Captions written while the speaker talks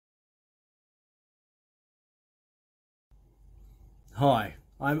Hi,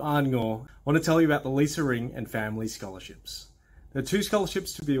 I'm Arngor. I want to tell you about the Lisa Ring and Family Scholarships. There are 2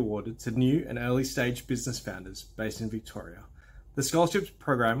 scholarships to be awarded to new and early stage business founders based in Victoria. The scholarships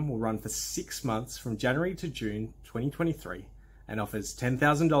program will run for 6 months from January to June 2023 and offers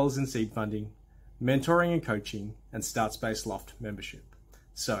 $10,000 in seed funding, mentoring and coaching, and StartSpace Loft membership.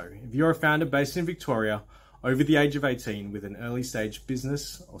 So, if you're a founder based in Victoria over the age of 18 with an early stage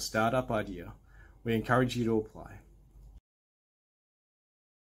business or startup idea, we encourage you to apply.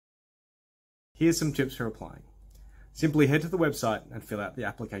 Here's some tips for applying. Simply head to the website and fill out the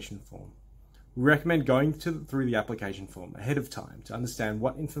application form. We recommend going through the application form ahead of time to understand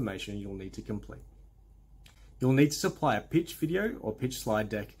what information you'll need to complete. You'll need to supply a pitch video or pitch slide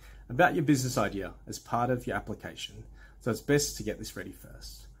deck about your business idea as part of your application, so it's best to get this ready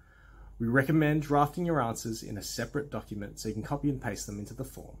first. We recommend drafting your answers in a separate document so you can copy and paste them into the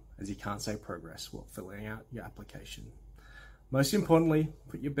form, as you can't say progress while filling out your application. Most importantly,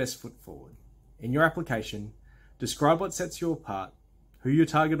 put your best foot forward. In your application, describe what sets you apart, who your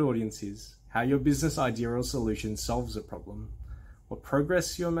target audience is, how your business idea or solution solves a problem, what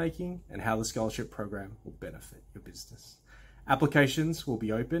progress you're making, and how the scholarship program will benefit your business. Applications will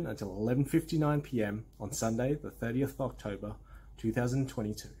be open until 11:59 p.m. on Sunday, the 30th of October,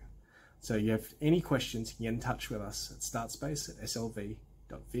 2022. So if you have any questions, you can get in touch with us at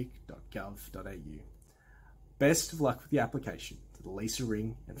startspace@slv.vic.gov.au. Best of luck with the application to the Lisa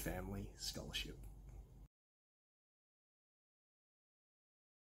Ring and Family Scholarship.